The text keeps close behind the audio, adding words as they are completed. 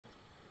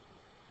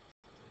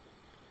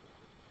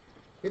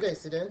Good day,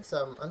 students.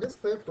 On this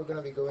clip, we're going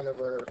to be going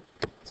over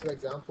two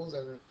examples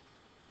and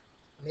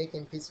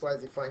making piecewise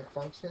defined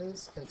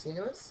functions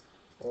continuous,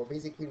 or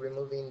basically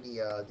removing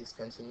the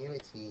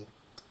discontinuity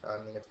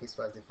in a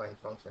piecewise defined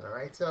function. All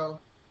right. So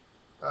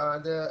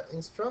the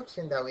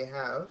instruction that we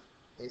have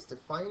is to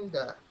find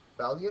the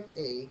value of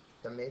a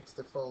that makes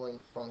the following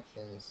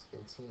functions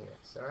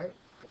continuous. All right.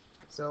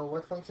 So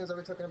what functions are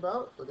we talking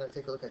about? We're going to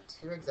take a look at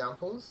two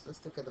examples.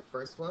 Let's look at the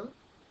first one.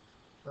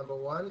 Number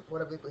one,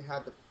 what if we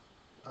had the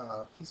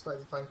piecewise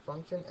defined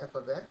function f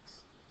of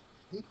x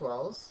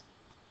equals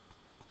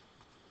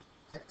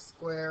x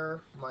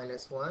squared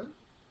minus 1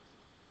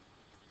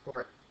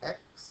 for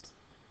x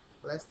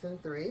less than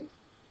 3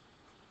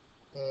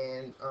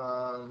 and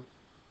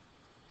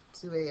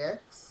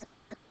 2ax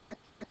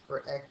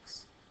for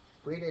x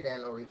greater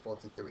than or equal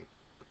to 3.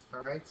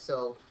 Alright,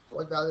 so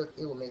what value of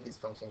a will make this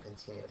function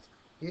continuous?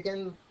 You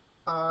can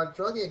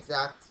draw the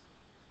exact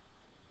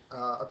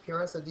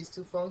appearance of these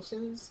two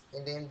functions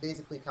and then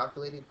basically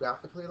calculate it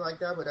graphically like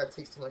that, but that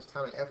takes too much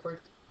time and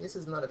effort. This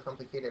is not a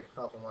complicated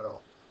problem at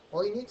all.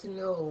 All you need to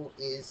know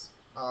is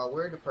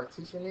where the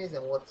partition is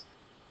and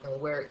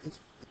where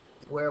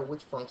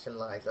which function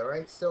lies. All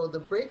right, so the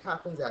break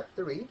happens at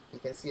 3. You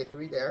can see a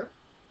 3 there.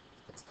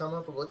 It's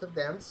common for both of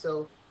them.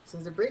 So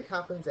since the break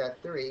happens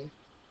at 3,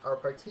 our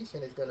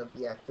partition is going to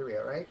be at 3.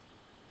 All right,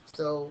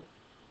 so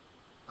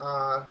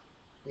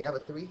we have a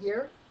 3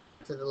 here.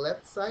 To the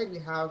left side, we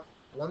have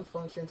one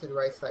function. To the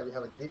right side, we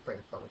have a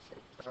different function.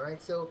 All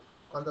right, so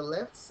on the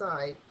left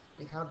side,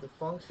 we have the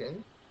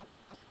function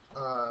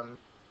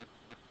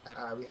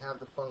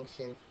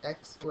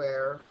x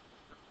squared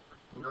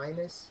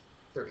minus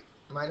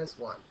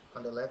 1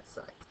 on the left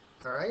side.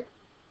 All right,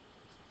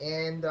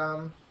 and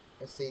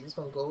let's see, this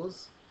one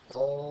goes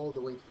all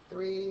the way to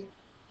 3,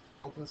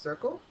 open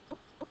circle.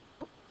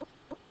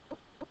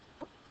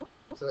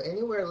 So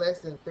anywhere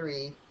less than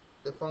 3,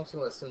 the function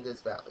will assume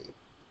this value.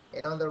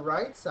 And on the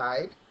right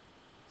side,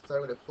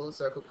 starting with a closed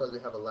circle because we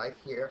have a line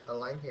here,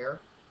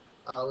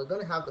 we're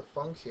going to have the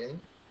function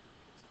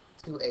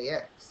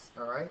 2ax.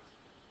 All right,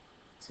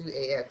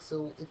 2ax.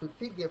 So if we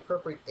pick the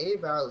appropriate a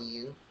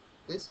value,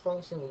 this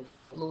function will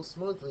flow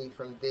smoothly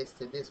from this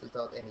to this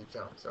without any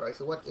jumps. All right,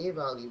 so what a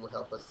value will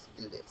help us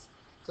do this?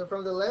 So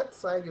from the left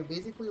side, you're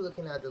basically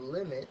looking at the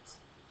limit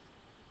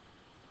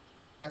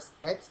as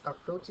x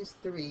approaches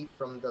 3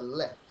 from the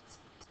left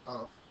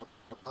of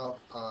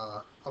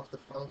the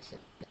function,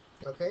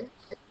 okay,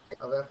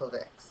 of f of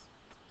x.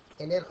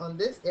 And then on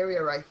this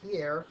area right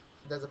here,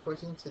 that's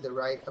approaching to the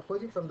right,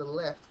 approaching from the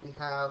left, we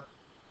have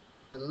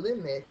the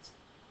limit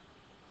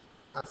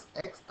as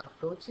x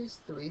approaches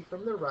 3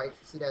 from the right.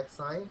 See that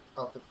sign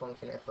of the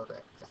function f of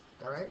x.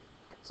 All right,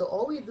 so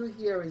all we do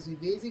here is we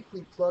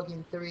basically plug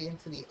in 3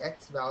 into the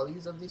x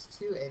values of these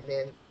two, and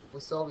then we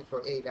solve it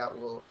for a. That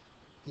will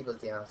give us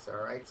the answer.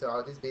 All right, so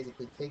I'll just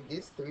basically take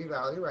this 3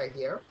 value right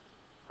here.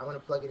 I'm going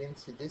to plug it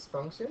into this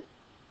function,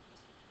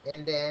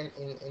 and then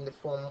in the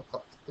form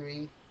of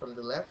 3 from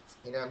the left,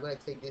 and then I'm going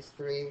to take this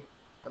 3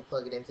 and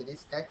plug it into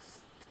this x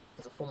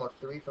in the form of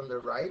 3 from the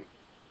right.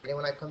 And then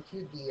when I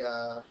compute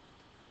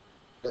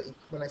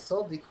when I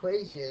solve the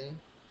equation,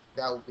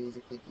 that will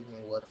basically give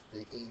me what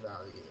the a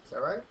value is.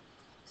 All right,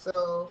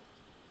 so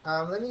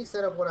let me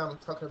set up what I'm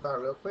talking about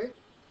real quick.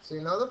 So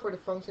in order for the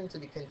function to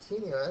be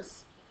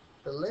continuous,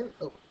 the limit,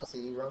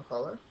 see, wrong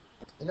color.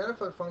 In order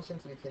for the function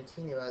to be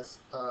continuous,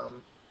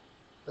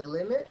 the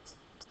limit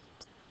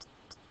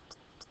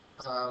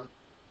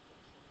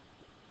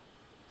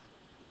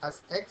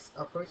as x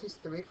approaches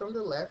 3 from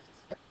the left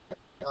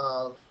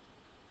of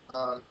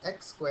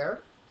x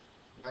squared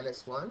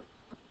minus 1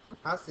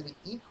 has to be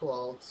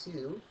equal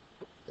to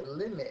the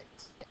limit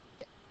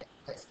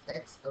as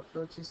x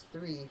approaches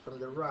 3 from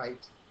the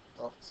right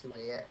of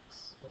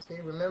 2ax. Okay,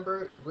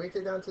 remember,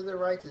 greater than to the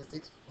right is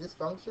this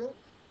function,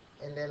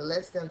 and then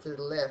less than to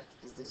the left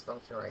is this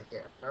function right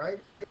here. All right,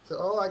 so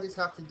all I just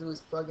have to do is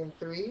plug in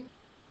 3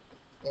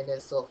 and then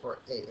solve for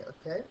a.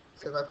 Okay,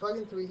 so if I plug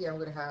in 3 here, I'm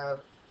going to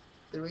have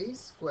 3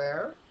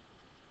 squared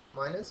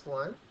minus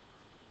 1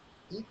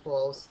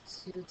 equals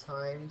 2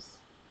 times,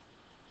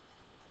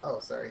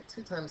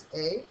 2 times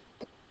a,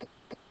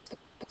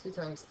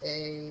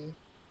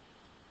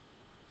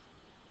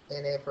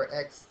 and then for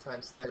x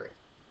times 3.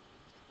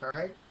 All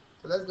right,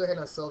 so let's go ahead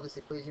and solve this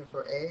equation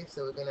for a.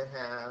 So we're going to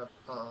have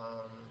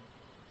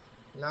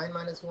 9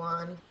 minus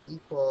 1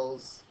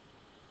 equals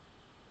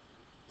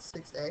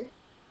 6a.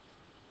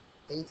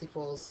 8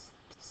 equals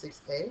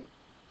 6a.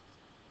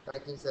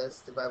 That gives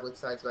us, divide both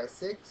sides by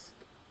 6.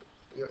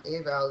 Your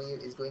a value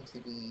is going to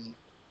be,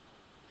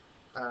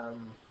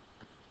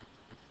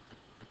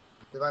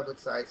 divide both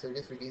sides, so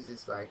just reduce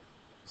this by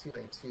 2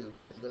 and 2.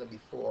 It's going to be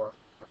 4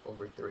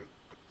 over 3.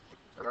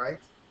 Alright,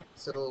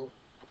 so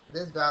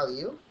this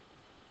value,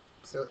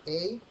 so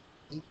a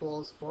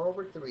equals 4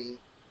 over 3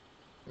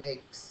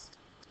 makes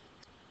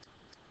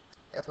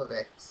f of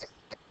x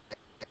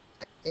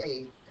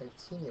a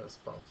continuous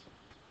function.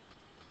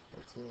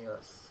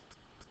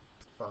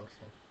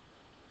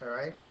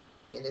 Alright,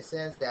 in the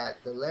sense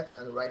that the left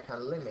and right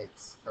hand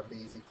limits are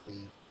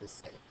basically the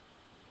same.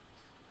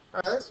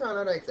 Alright, let's try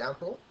another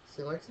example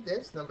similar to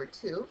this. Number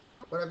 2.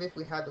 What if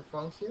we had the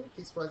function,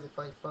 piecewise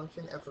defined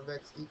function f of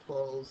x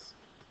equals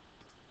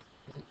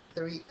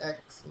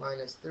 3x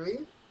minus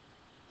 3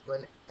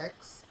 when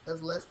x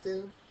is less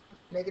than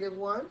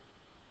 -1,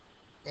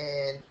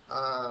 and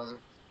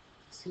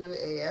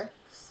 2ax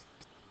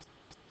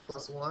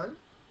plus 1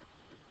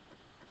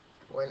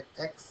 when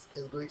x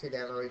is greater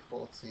than or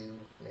equal to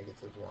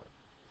 -1.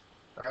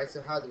 Alright,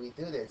 so how do we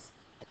do this?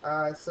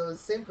 So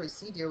same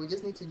procedure, we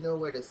just need to know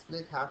where the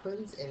split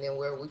happens and then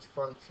where which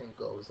function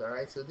goes.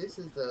 Alright, so this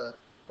is the,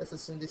 let's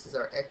assume this is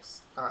our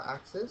x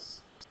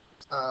axis.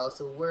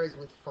 So where is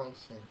which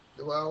function?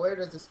 Well, where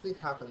does the split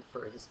happen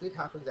first? The split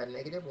happens at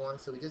 -1,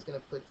 so we're just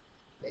going to put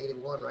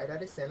 -1 right at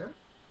the center.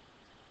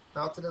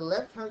 Now to the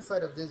left hand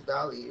side of this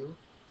value,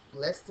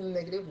 less than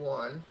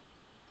 -1,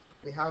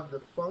 we have the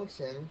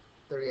function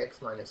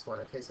 3x minus 1.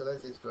 Okay, so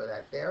let's just draw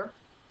that there.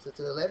 So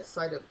to the left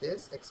side of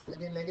this,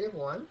 excluding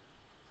 -1,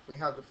 we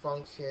have the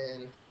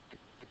function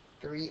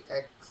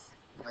 3x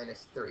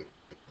minus 3.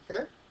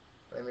 Okay,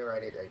 let me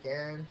write it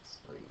again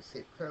so you see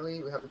it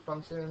clearly. We have the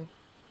function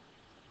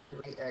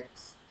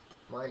 3x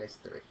minus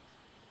 3.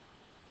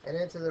 And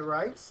then to the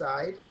right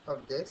side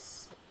of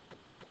this,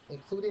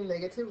 including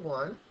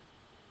 -1,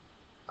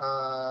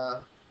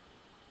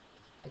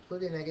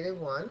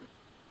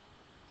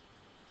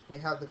 we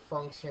have the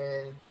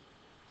function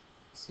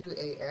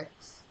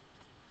 2ax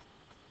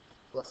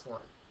plus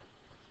 1.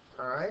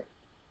 Alright,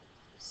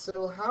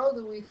 so how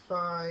do we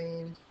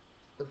find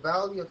the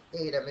value of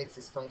a that makes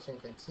this function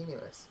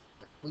continuous?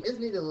 We just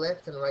need the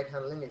left and right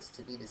hand limits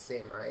to be the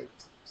same, right?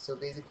 So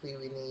basically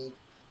we need,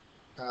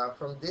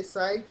 from this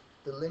side,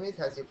 the limit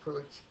as you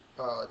approach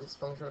this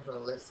function from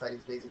the left side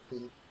is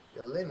basically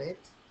the limit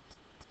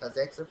as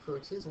x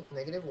approaches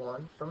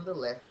 -1 from the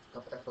left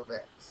of f of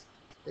x.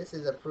 This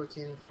is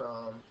approaching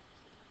from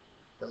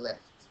the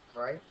left,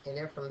 right? And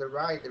then from the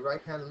right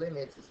hand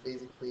limit is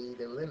basically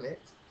the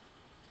limit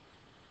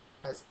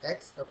as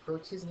x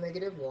approaches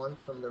 -1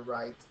 from the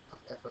right of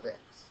f of x.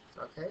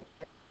 Okay,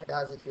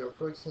 that's if you're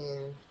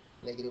approaching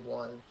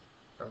 -1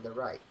 from the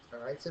right.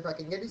 Alright, so if I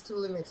can get these two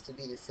limits to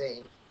be the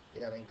same,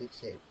 then I'm in good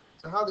shape.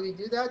 So how do we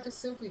do that? Just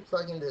simply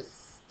plug in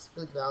this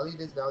split value,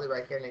 this value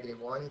right here,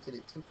 -1, into the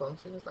two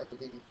functions like we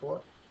did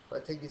before. So I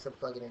take this and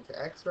plug it into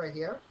x right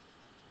here,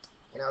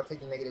 and I'll take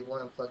the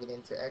 -1 and plug it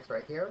into x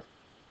right here,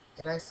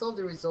 and I solve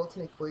the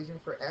resulting equation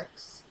for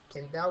x,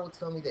 and that will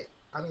tell me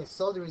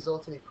solve the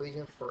resulting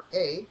equation for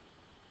a,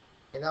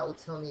 and that will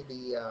tell me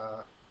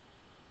the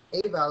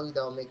a value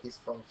that will make this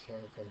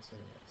function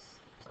continuous.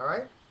 All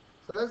right,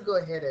 so let's go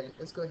ahead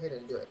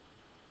and do it.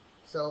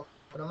 So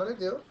what I'm gonna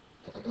do,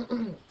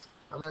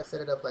 I'm gonna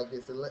set it up like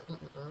this.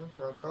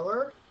 Wrong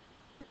color.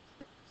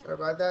 Sorry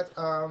about that.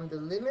 The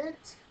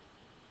limit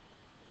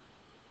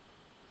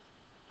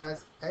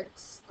as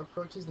x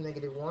approaches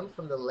 -1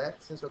 from the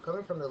left. Since we're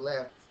coming from the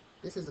left,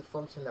 this is a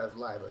function that's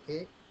live,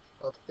 okay?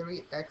 Of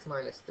 3x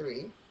minus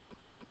 3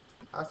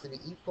 has to be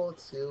equal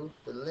to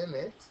the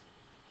limit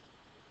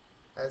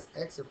as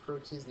x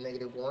approaches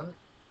 -1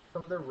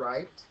 from the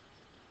right.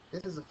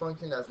 This is a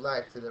function that's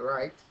live to the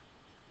right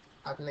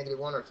at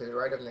 -1 or to the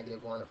right of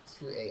 -1 of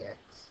 2ax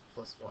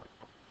plus 1.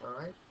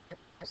 Alright?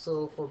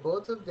 So for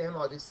both of them,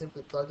 I'll just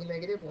simply plug in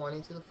 -1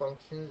 into the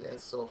functions and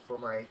solve for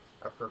my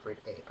appropriate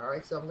a.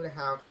 Alright, so I'm going to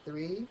have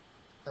 3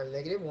 and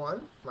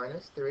 -1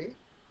 minus 3.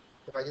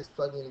 If I just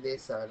plug in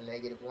this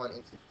 -1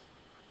 into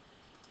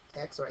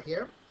x right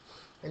here.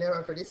 And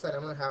then for this side,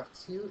 I'm going to have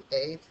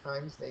 2a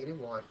times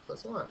 -1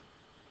 plus 1.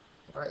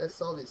 Alright, let's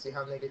solve this. You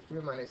have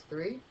 -3 minus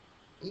 3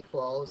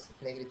 equals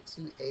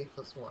 -2a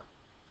plus 1.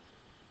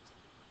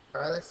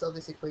 Alright, let's solve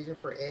this equation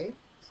for a.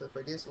 So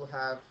for this, we'll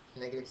have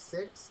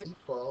 -6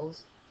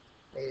 equals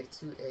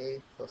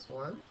 -2a plus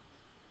 1.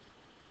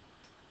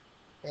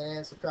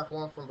 And subtract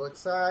 1 from both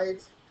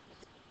sides.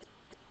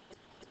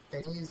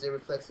 And use the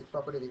reflexive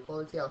property of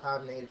equality. I'll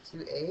have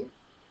 -2a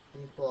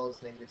equals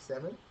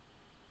 -7.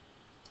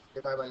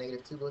 Divide by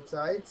 -2 both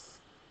sides.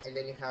 And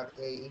then you have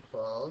a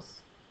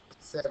equals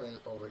 7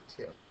 over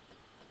 2.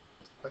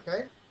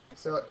 Okay?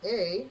 So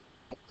a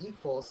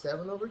equals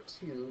 7 over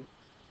 2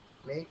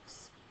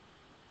 makes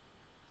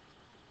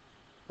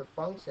the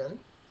function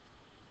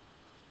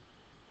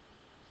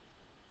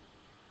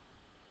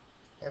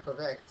f of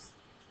x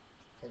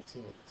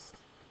continuous.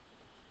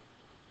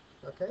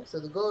 Okay, so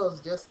the goal is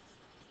just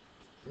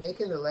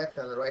making the left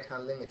and the right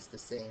hand limits the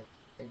same,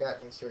 and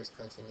that ensures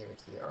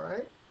continuity.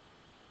 Alright?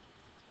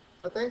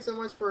 So thanks so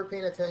much for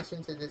paying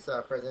attention to this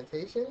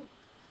presentation.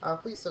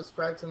 Please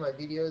subscribe to my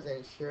videos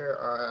and share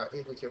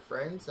it with your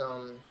friends.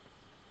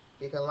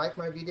 You can like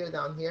my video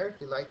down here if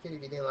you liked it.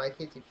 If you didn't like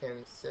it, you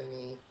can send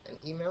me an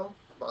email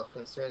about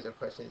concerns or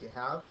questions you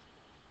have.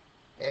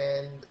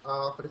 And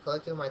for the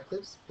collection of my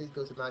clips, please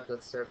go to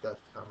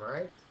mathgotserved.com.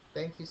 Alright?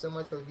 Thank you so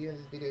much for viewing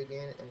this video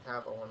again, and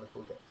have a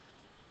wonderful day.